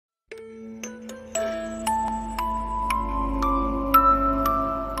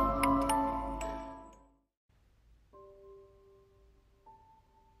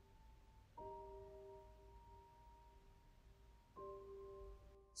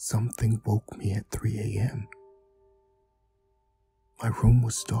Something woke me at 3 a.m. My room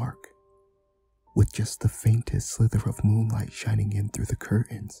was dark, with just the faintest slither of moonlight shining in through the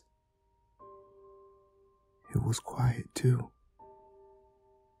curtains. It was quiet too.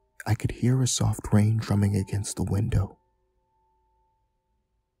 I could hear a soft rain drumming against the window,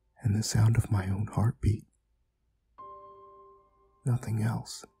 and the sound of my own heartbeat. Nothing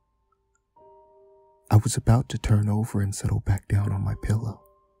else. I was about to turn over and settle back down on my pillow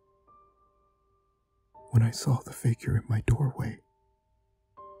when I saw the figure in my doorway.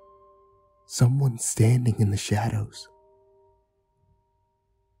 Someone standing in the shadows.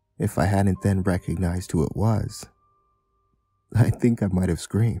 If I hadn't then recognized who it was, I think I might have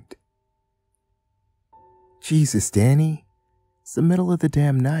screamed. Jesus, Danny, it's the middle of the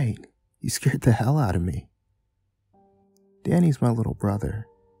damn night. You scared the hell out of me. Danny's my little brother.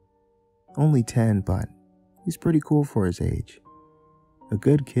 Only 10, but he's pretty cool for his age. A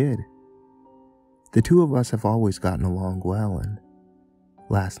good kid. The two of us have always gotten along well, and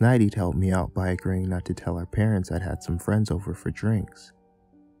last night he'd helped me out by agreeing not to tell our parents I'd had some friends over for drinks.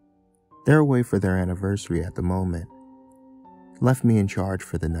 They're away for their anniversary at the moment. Left me in charge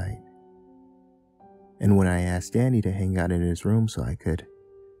for the night. And when I asked Danny to hang out in his room so I could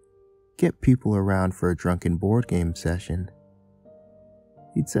get people around for a drunken board game session,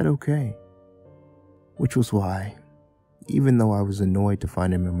 he'd said okay. Which was why, even though I was annoyed to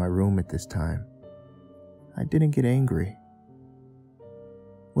find him in my room at this time, I didn't get angry.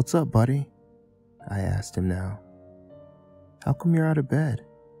 "What's up, buddy?" I asked him now. "How come you're out of bed?"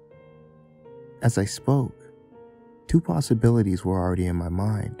 As I spoke, two possibilities were already in my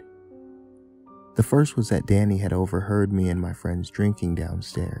mind. The first was that Danny had overheard me and my friends drinking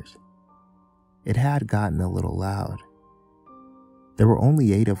downstairs. It had gotten a little loud. There were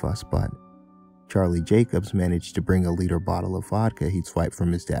only 8 of us, but Charlie Jacobs managed to bring a liter bottle of vodka he'd swiped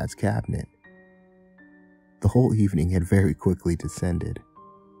from his dad's cabinet. The whole evening had very quickly descended.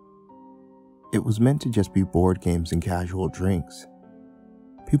 It was meant to just be board games and casual drinks.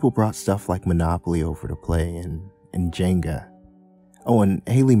 People brought stuff like Monopoly over to play and Jenga. Oh, and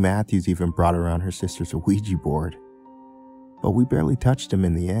Haley Matthews even brought around her sister's Ouija board. But we barely touched him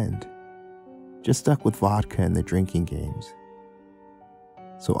in the end. Just stuck with vodka and the drinking games.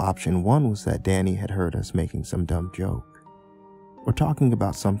 So option 1 was that Danny had heard us making some dumb joke, or talking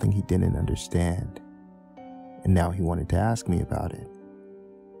about something he didn't understand, and now he wanted to ask me about it.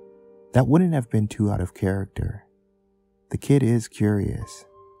 That wouldn't have been too out of character. The kid is curious,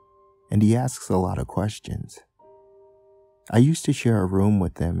 and he asks a lot of questions. I used to share a room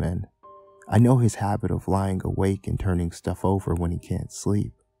with him, and I know his habit of lying awake and turning stuff over when he can't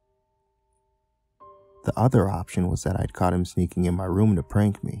sleep. The other option was that I'd caught him sneaking in my room to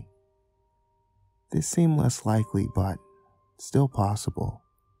prank me. This seemed less likely, but still possible.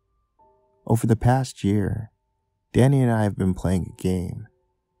 Over the past year, Danny and I have been playing a game.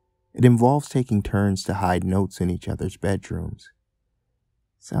 It involves taking turns to hide notes in each other's bedrooms.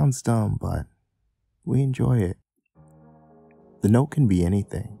 Sounds dumb, but we enjoy it. The note can be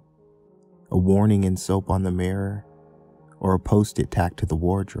anything. A warning in soap on the mirror, or a post-it tacked to the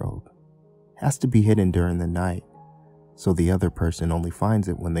wardrobe. Has to be hidden during the night, so the other person only finds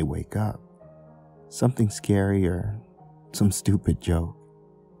it when they wake up. Something scary or some stupid joke.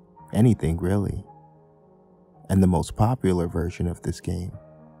 Anything, really. And the most popular version of this game,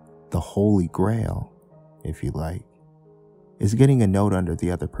 the Holy Grail, if you like, is getting a note under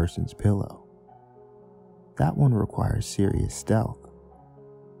the other person's pillow. That one requires serious stealth.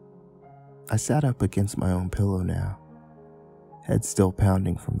 I sat up against my own pillow now, head still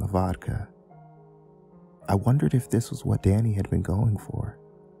pounding from the vodka. I wondered if this was what Danny had been going for,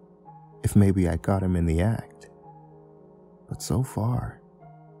 if maybe I got him in the act. But so far,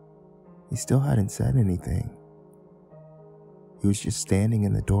 he still hadn't said anything. He was just standing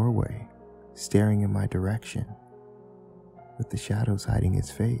in the doorway, staring in my direction, with the shadows hiding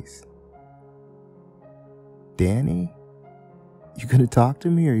his face. "Danny, you gonna talk to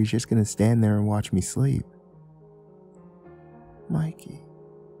me, or are you just gonna stand there and watch me sleep?" "Mikey."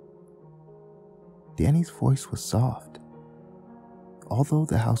 Danny's voice was soft. Although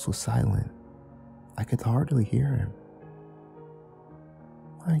the house was silent, I could hardly hear him.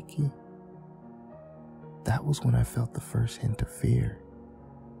 "Mikey." That was when I felt the first hint of fear.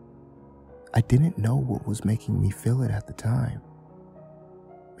 I didn't know what was making me feel it at the time.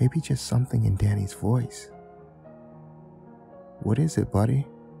 Maybe just something in Danny's voice. "What is it, buddy?"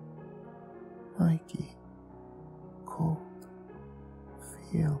 "Mikey. Cold.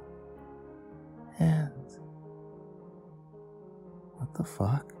 Feel. Hands." What the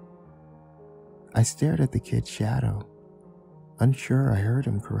fuck? I stared at the kid's shadow, unsure I heard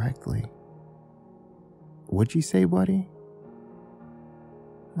him correctly. What'd you say, buddy?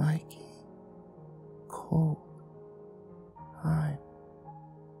 Mikey, cold, I'm...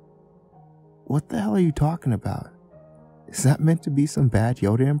 What the hell are you talking about? Is that meant to be some bad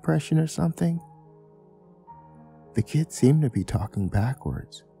Yoda impression or something? The kid seemed to be talking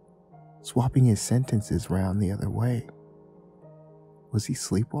backwards, swapping his sentences round the other way. Was he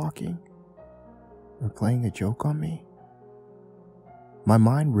sleepwalking? Or playing a joke on me? My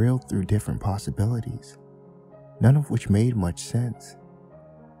mind reeled through different possibilities, none of which made much sense.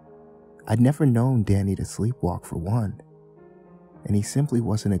 I'd never known Danny to sleepwalk for one, and he simply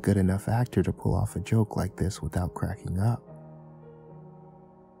wasn't a good enough actor to pull off a joke like this without cracking up.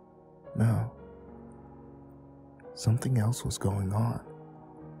 No. Something else was going on.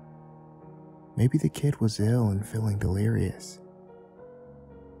 Maybe the kid was ill and feeling delirious.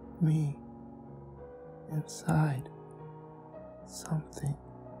 Me. Inside. Something.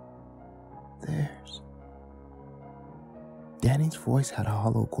 There's. Danny's voice had a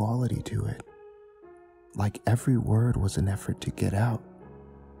hollow quality to it, like every word was an effort to get out.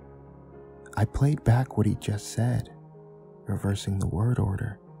 I played back what he just said, reversing the word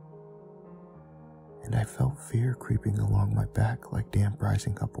order, and I felt fear creeping along my back like damp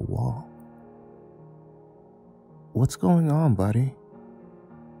rising up a wall. What's going on, buddy?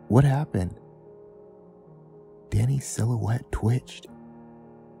 What happened? Danny's silhouette twitched.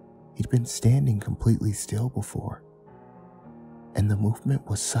 He'd been standing completely still before, and the movement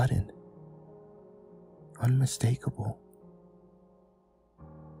was sudden, unmistakable.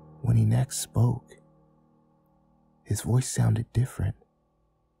 When he next spoke, his voice sounded different,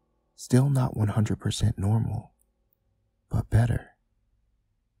 still not 100% normal, but better.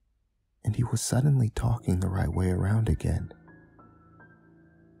 And he was suddenly talking the right way around again.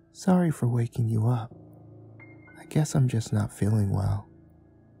 Sorry for waking you up. I guess I'm just not feeling well.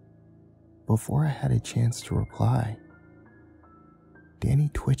 Before I had a chance to reply, Danny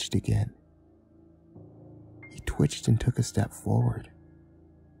twitched again. He twitched and took a step forward,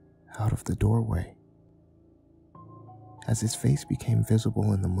 out of the doorway. As his face became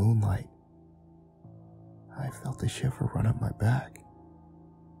visible in the moonlight, I felt a shiver run up my back.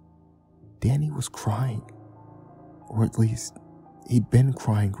 Danny was crying, or at least he'd been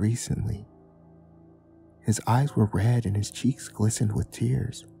crying recently. His eyes were red and his cheeks glistened with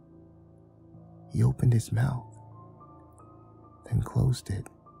tears. He opened his mouth, then closed it,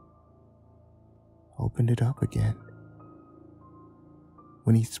 opened it up again.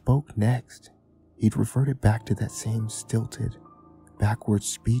 When he spoke next, he'd reverted back to that same stilted, backward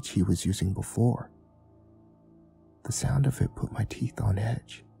speech he was using before. The sound of it put my teeth on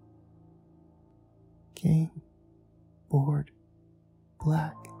edge. Game, board,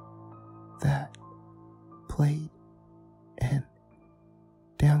 black, that, played, and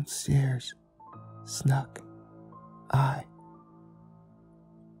downstairs, snuck, I.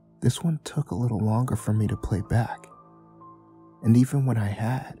 This one took a little longer for me to play back, and even when I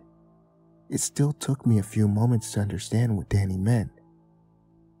had, it still took me a few moments to understand what Danny meant.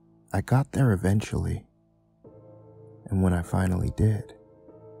 I got there eventually, and when I finally did,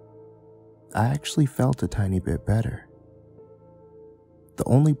 I actually felt a tiny bit better. The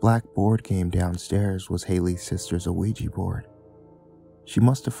only black board game downstairs was Haley's sister's Ouija board. She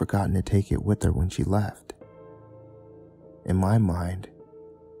must have forgotten to take it with her when she left. In my mind,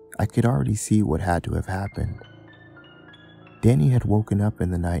 I could already see what had to have happened. Danny had woken up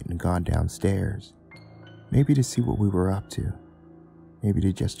in the night and gone downstairs, maybe to see what we were up to, maybe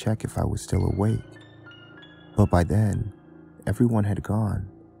to just check if I was still awake. But by then, everyone had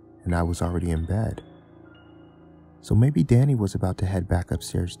gone, and I was already in bed. So maybe Danny was about to head back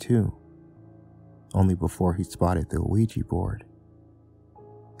upstairs too, only before he spotted the Ouija board.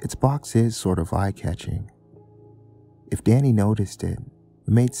 Its box is sort of eye-catching. If Danny noticed it,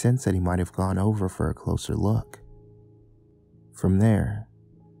 it made sense that he might have gone over for a closer look. From there,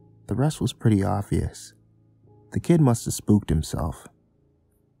 the rest was pretty obvious. The kid must have spooked himself.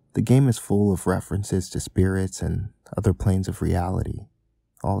 The game is full of references to spirits and other planes of reality,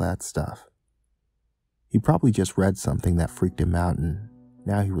 all that stuff. He probably just read something that freaked him out and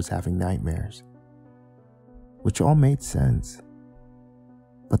now he was having nightmares. Which all made sense.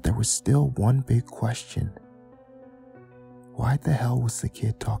 But there was still one big question. Why the hell was the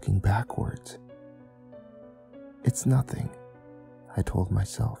kid talking backwards? It's nothing, I told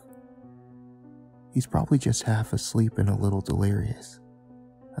myself. He's probably just half asleep and a little delirious.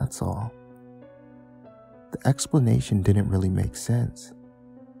 That's all. The explanation didn't really make sense,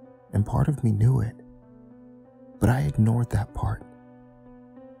 and part of me knew it. But I ignored that part.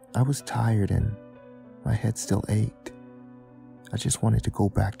 I was tired and my head still ached. I just wanted to go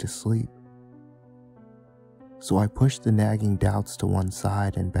back to sleep. So I pushed the nagging doubts to one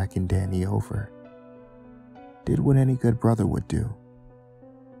side and beckoned Danny over. Did what any good brother would do.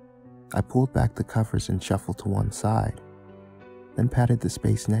 I pulled back the covers and shuffled to one side, then patted the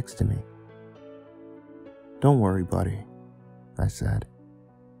space next to me. "Don't worry, buddy," I said.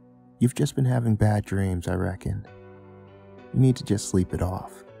 "You've just been having bad dreams, I reckon. You need to just sleep it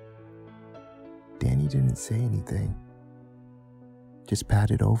off." Danny didn't say anything, just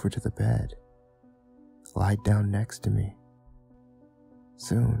padded over to the bed, lied down next to me.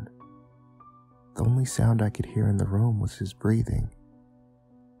 Soon, the only sound I could hear in the room was his breathing.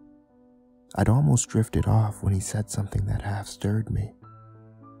 I'd almost drifted off when he said something that half stirred me.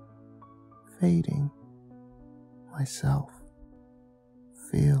 "Fading myself,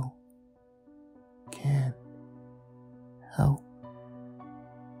 feel, can't help,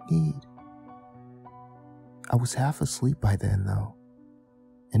 need." I was half asleep by then, though,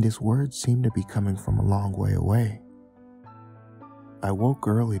 and his words seemed to be coming from a long way away. I woke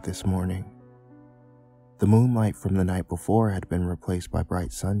early this morning. The moonlight from the night before had been replaced by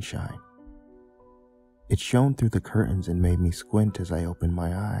bright sunshine. It shone through the curtains and made me squint as I opened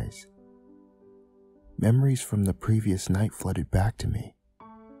my eyes. Memories from the previous night flooded back to me.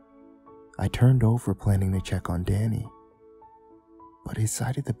 I turned over planning to check on Danny, but his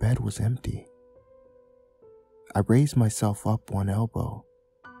side of the bed was empty. I raised myself up one elbow,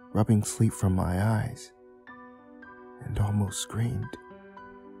 rubbing sleep from my eyes, and almost screamed.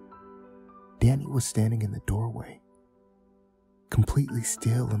 Danny was standing in the doorway, completely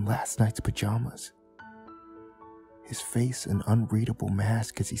still in last night's pajamas, his face an unreadable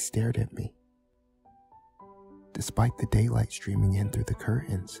mask as he stared at me. Despite the daylight streaming in through the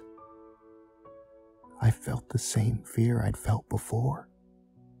curtains, I felt the same fear I'd felt before.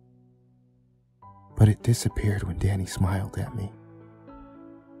 But it disappeared when Danny smiled at me.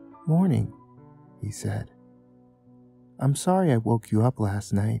 "Morning," he said. "I'm sorry I woke you up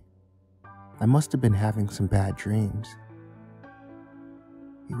last night. I must have been having some bad dreams."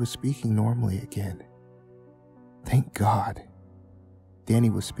 He was speaking normally again. Thank God. Danny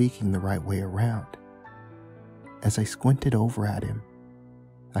was speaking the right way around. As I squinted over at him,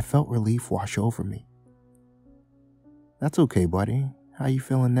 I felt relief wash over me. "That's okay, buddy. How you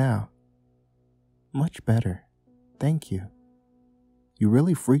feeling now?" "Much better, thank you. You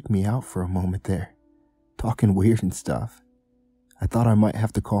really freaked me out for a moment there, talking weird and stuff. I thought I might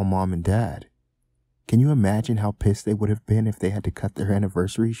have to call Mom and Dad. Can you imagine how pissed they would have been if they had to cut their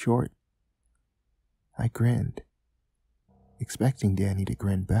anniversary short?" I grinned, expecting Danny to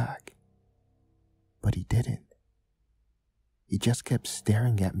grin back, but he didn't. He just kept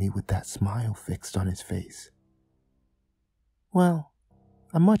staring at me with that smile fixed on his face. "Well,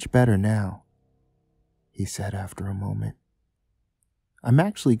 I'm much better now," he said after a moment. "I'm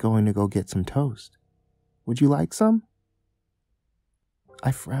actually going to go get some toast. Would you like some?"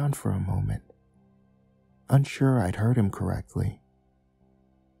 I frowned for a moment, unsure I'd heard him correctly.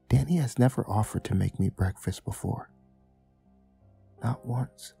 Danny has never offered to make me breakfast before. Not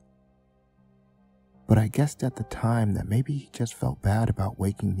once. But I guessed at the time that maybe he just felt bad about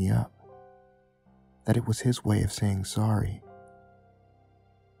waking me up, that it was his way of saying sorry.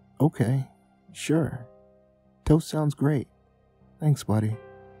 "Okay, sure. Toast sounds great. Thanks, buddy."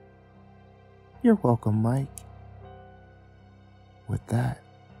 "You're welcome, Mike." With that,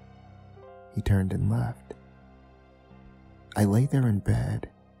 he turned and left. I lay there in bed,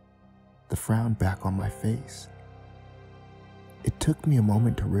 the frown back on my face. It took me a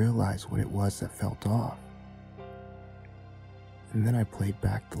moment to realize what it was that felt off. And then I played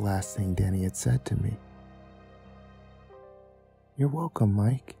back the last thing Danny had said to me. "You're welcome,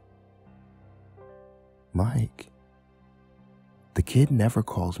 Mike." Mike? The kid never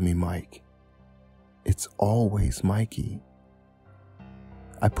calls me Mike. It's always Mikey.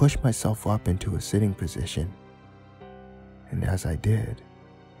 I pushed myself up into a sitting position, and as I did,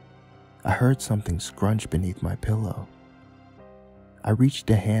 I heard something scrunch beneath my pillow. I reached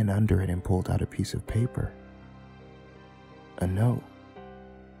a hand under it and pulled out a piece of paper. A note.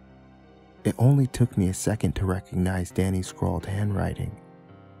 It only took me a second to recognize Danny's scrawled handwriting,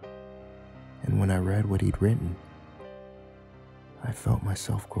 and when I read what he'd written, I felt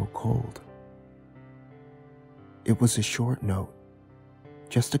myself grow cold. It was a short note,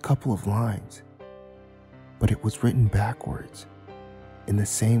 just a couple of lines, but it was written backwards, in the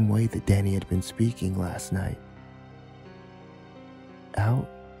same way that Danny had been speaking last night. Out,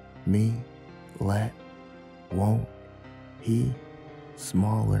 me, let, won't, he,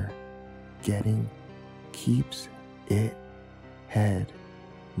 smaller, getting, keeps, it, head,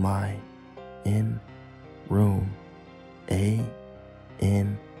 my, in, room, a,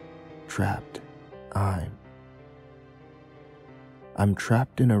 trapped. I'm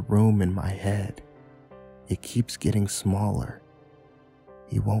trapped in a room in my head. It keeps getting smaller.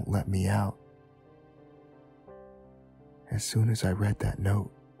 He won't let me out. As soon as I read that note,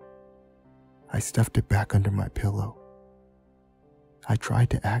 I stuffed it back under my pillow. I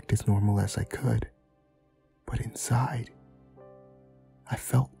tried to act as normal as I could, but inside, I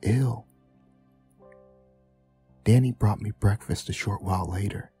felt ill. Danny brought me breakfast a short while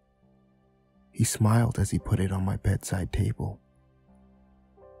later. He smiled as he put it on my bedside table.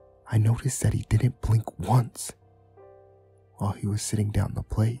 I noticed that he didn't blink once while he was sitting down the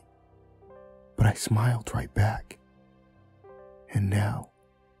plate, but I smiled right back. And now,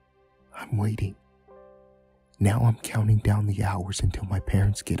 I'm waiting. Now I'm counting down the hours until my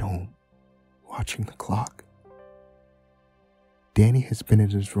parents get home, watching the clock. Danny has been in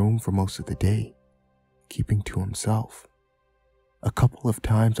his room for most of the day, keeping to himself. A couple of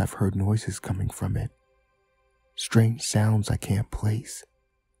times I've heard noises coming from it. Strange sounds I can't place.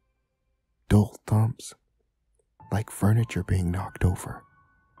 Dull thumps, like furniture being knocked over.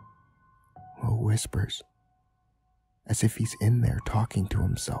 Low whispers, as if he's in there talking to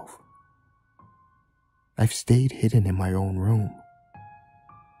himself. I've stayed hidden in my own room.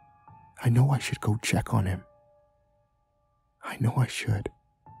 I know I should go check on him. I know I should.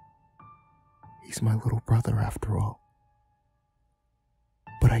 He's my little brother after all.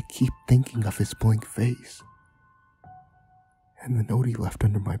 But I keep thinking of his blank face and the note he left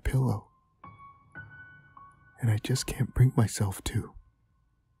under my pillow. And I just can't bring myself to.